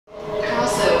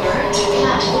to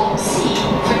platform C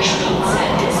for train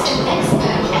service to Expo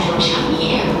and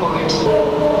Changi Airport.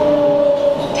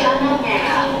 Tanah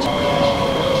Merah.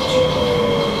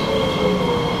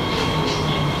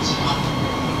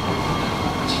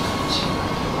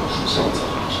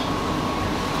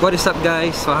 What is up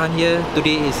guys, Fahan here.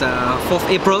 Today is 4th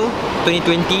April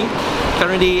 2020.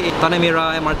 Currently at Tanah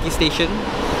Merah MRT station,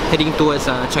 heading towards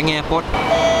Changi Airport.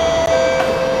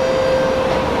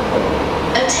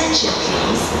 Attention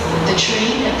please, the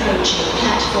train approaching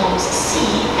platforms C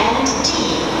and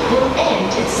D will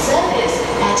end its service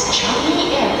at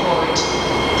Changi Airport.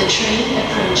 The train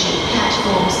approaching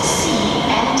platforms C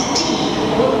and D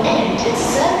will end its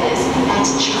service at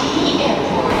Changi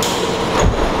Airport.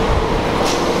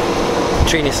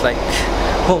 Train is like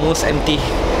almost empty.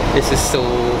 This is so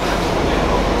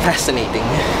fascinating.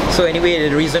 So anyway,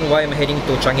 the reason why I'm heading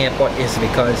to Changi Airport is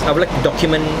because I would like to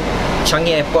document Changi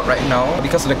Airport right now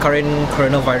because of the current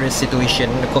coronavirus situation,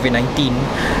 the COVID-19.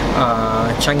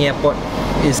 Changi Airport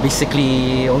is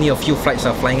basically only a few flights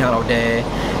are flying out of there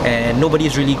and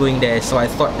nobody's really going there, so I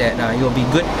thought that it will be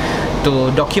good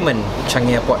to document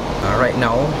Changi Airport right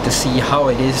now to see how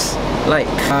it is like.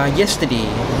 Yesterday,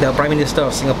 the Prime Minister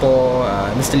of Singapore,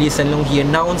 Mr. Lee Hsien Loong, he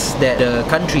announced that the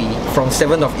country from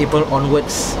 7th of April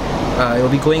onwards it will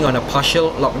be going on a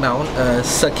partial lockdown, a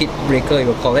circuit breaker you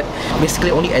will call it.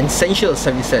 Basically only essential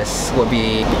services will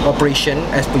be operation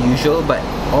as per usual, but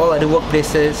all other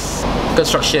workplaces,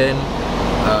 construction,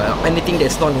 anything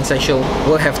that's non-essential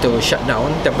will have to shut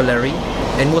down temporarily,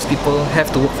 and most people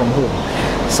have to work from home.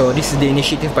 So this is the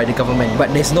initiative by the government,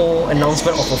 but there's no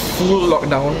announcement of a full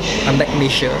lockdown unlike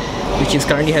Malaysia, which is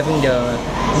currently having the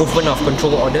movement of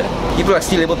control order. People are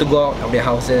still able to go out of their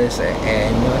houses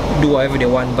and do whatever they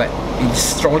want, but it's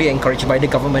strongly encouraged by the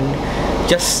government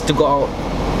just to go out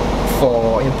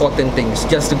for important things,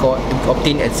 just to go out to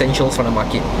obtain essentials from the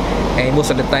market. And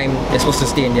most of the time they're supposed to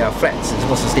stay in their flats, they're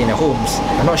supposed to stay in their homes.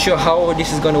 I'm not sure how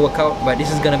this is going to work out, but this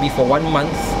is going to be for 1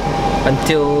 month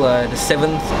until the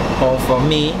 7th of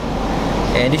May,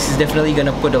 and this is definitely going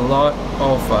to put a lot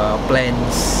of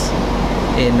plans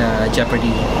in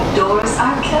jeopardy. Doors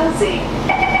are closing.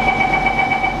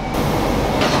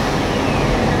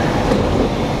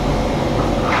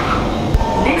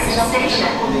 Next station,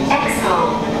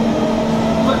 Expo.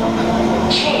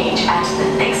 Change at the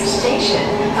next station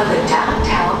for the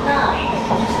downtown line.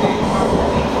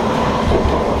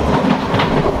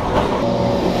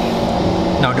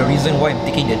 Now the reason why I'm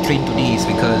taking the train today is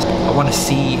because I want to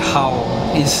see how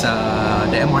is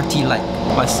the MRT like.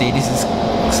 I must say this is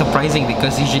surprising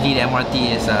because usually the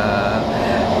MRT is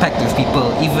packed with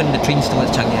people, even the trains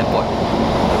towards Changi Airport.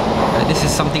 This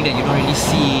is something that you don't really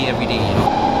see every day, you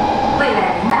know. 为了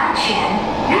您的安全，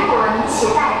如果您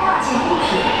携带挂件物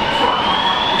品或看到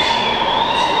不实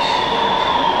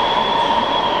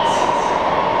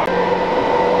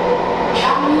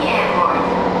，Changi Airport.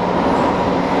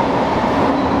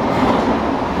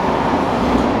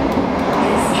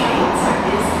 This train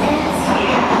service ends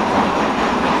here.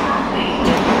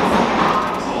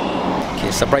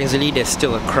 Okay, surprisingly, there's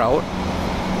still a crowd.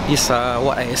 These are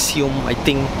what I assume. I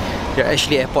think they're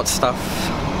actually airport staff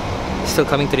still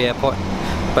coming to the airport,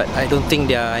 but I don't think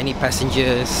there are any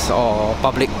passengers or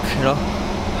public, you know,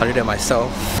 other than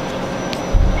myself.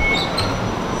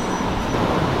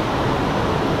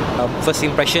 First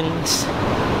impressions,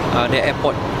 the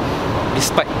airport,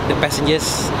 despite the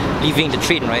passengers leaving the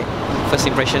train, right? First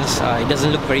impressions, it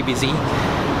doesn't look very busy.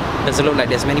 Doesn't look like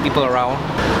there's many people around.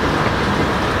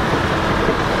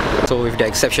 So with the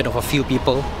exception of a few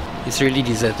people, it's really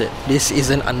deserted. This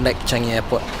isn't unlike Changi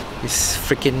Airport. It's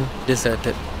freaking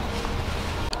deserted.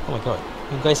 Oh my god,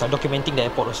 you guys are documenting the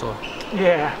airport also?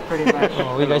 Yeah, pretty much.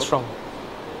 Oh, where you guys from?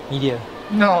 Media?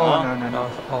 No.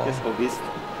 Oh. Just hobbies.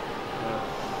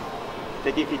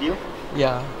 Taking video?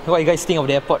 Yeah. What you guys think of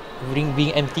the airport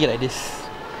being empty like this?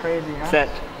 Crazy, huh? Sad.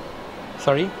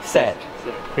 Sorry? Sad.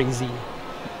 Sad. Crazy.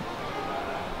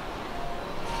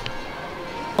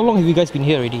 How long have you guys been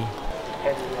here already?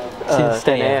 Since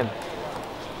 10 a.m.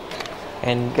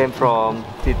 And Came from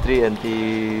T3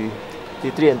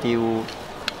 until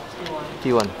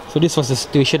T1. so this was the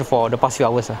situation for the past few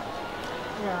hours. Yeah,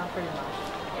 pretty much.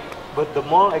 But the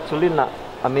mall actually not,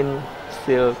 I mean,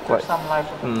 still quite. Some life.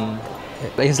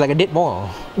 It's like a dead mall.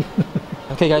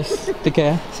 Okay guys, take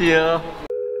care. See ya.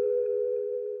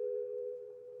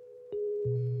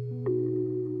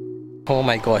 Oh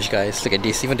my gosh guys, look at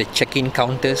this. Even the check-in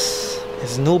counters,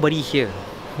 there's nobody here.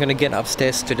 I'm gonna get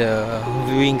upstairs to the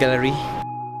viewing gallery.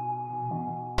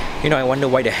 You know, I wonder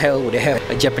why the hell would they have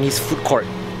a Japanese food court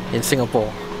in Singapore.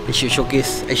 They should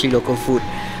showcase actually local food.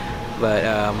 But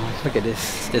look at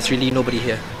this, there's really nobody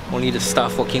here. Only the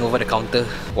staff walking over the counter,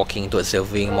 walking towards the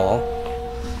viewing mall.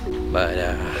 But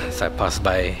as I pass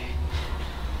by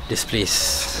this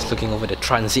place, looking over the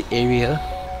transit area,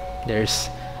 there's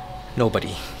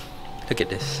nobody. Look at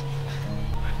this.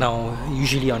 Now,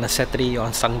 usually on a Saturday or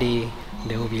on Sunday,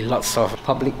 there will be lots of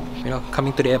public, you know,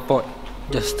 coming to the airport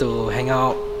just to hang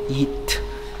out, eat,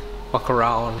 walk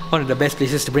around. One of the best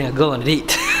places to bring a girl on a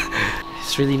date.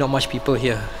 It's really not much people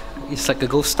here. It's like a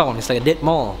ghost town, it's like a dead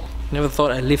mall. Never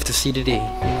thought I'd live to see the day.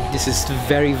 This is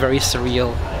very, very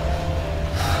surreal.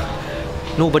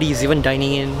 Nobody is even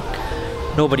dining in.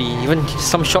 Nobody, even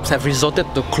some shops have resorted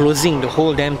to closing the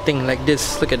whole damn thing like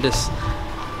this. Look at this.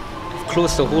 They've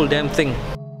closed the whole damn thing.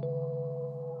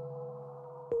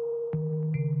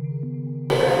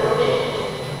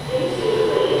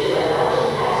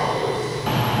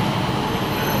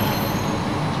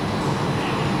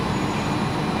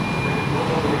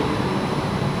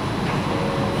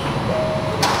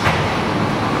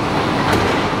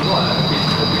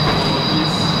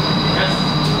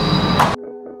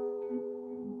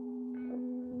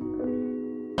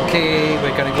 Okay,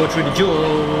 we're gonna go through the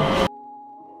jewel.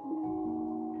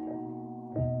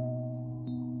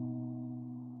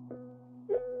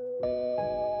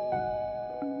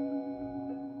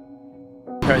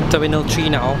 We're at Terminal 3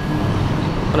 now.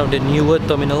 One of the newer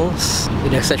terminals,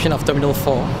 with the exception of Terminal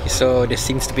 4. So there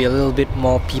seems to be a little bit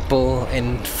more people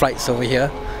and flights over here.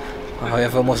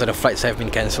 However, most of the flights have been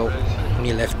cancelled.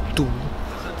 Only left 2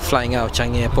 flying out of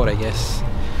Changi Airport, I guess.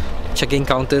 Check-in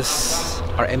counters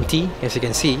are empty, as you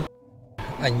can see.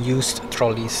 Unused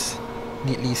trolleys,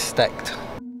 neatly stacked.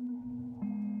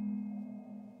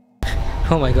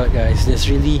 Oh my god guys, there's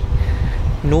really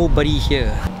nobody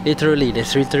here. Literally,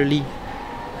 there's literally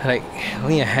like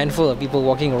only a handful of people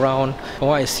walking around. From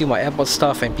what I see, my airport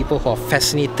staff and people who are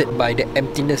fascinated by the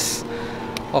emptiness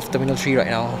of Terminal 3 right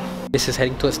now. This is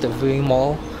heading towards the viewing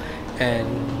mall, and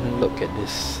look at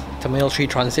this. Terminal 3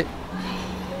 transit.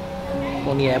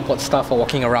 Only airport staff are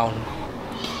walking around.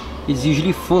 It's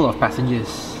usually full of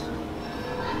passengers.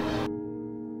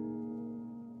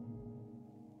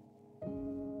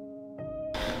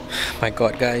 My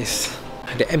god guys,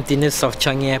 the emptiness of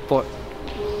Changi Airport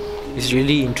is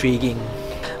really intriguing.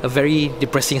 A very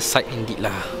depressing sight indeed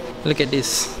lah. Look at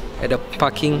this, at the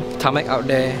parking tarmac out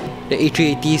there, the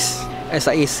A380s,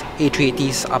 SIA's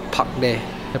A380s are parked there.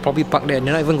 They're probably parked there,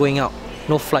 they're not even going out.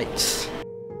 No flights.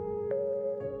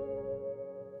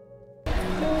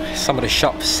 Some of the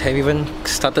shops have even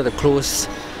started to close.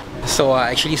 So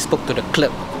I actually spoke to the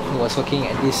clerk who was working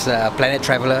at this Planet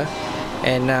Traveller,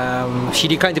 and she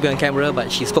declined to be on camera,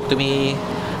 but she spoke to me.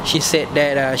 She said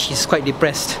that she's quite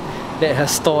depressed that her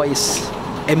store is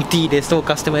empty, there's no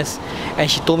customers, and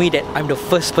she told me that I'm the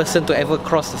first person to ever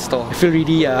cross the store. I feel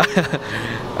really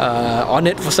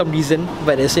honoured for some reason,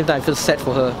 but at the same time I feel sad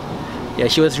for her. Yeah,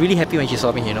 she was really happy when she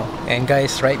saw me, you know. And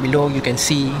guys, right below you can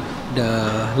see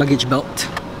the luggage belt.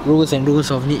 Rows and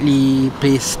rows of neatly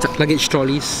placed luggage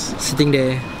trolleys sitting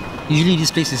there. Usually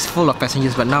this place is full of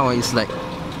passengers, but now it's like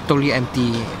totally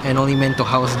empty and only meant to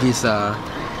house these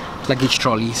luggage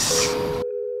trolleys.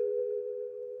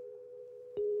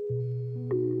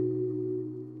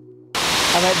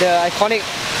 I'm at the iconic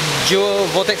Jewel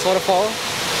Vortex waterfall.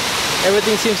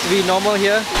 Everything seems to be normal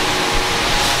here.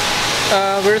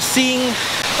 We're seeing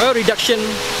a reduction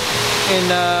in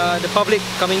the public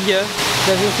coming here.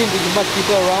 There doesn't seem to be much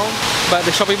people around, but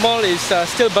the shopping mall is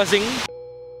still buzzing.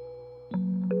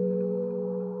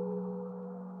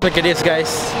 Look at this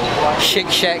guys,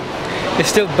 Shake Shack is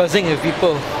still buzzing with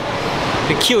people.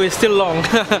 The queue is still long.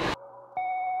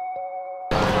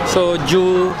 So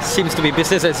Jewel seems to be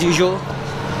business as usual.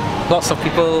 Lots of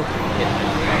people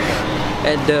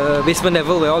at the basement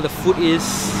level where all the food is.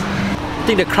 I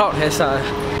think the crowd has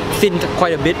thinned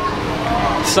quite a bit.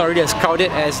 It's not really as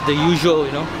crowded as the usual,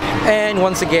 you know. And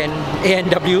once again,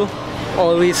 A&W,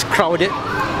 always crowded.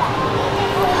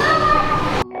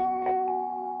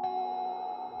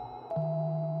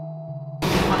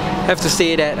 Have to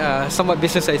say that somewhat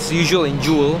business as usual in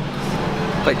Jewel,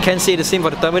 but can't say the same for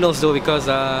the terminals though, because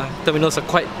terminals are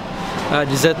quite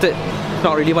deserted,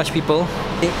 not really much people.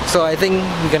 So I think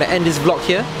we're gonna end this vlog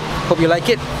here. Hope you like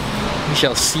it. We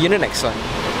shall see you in the next one.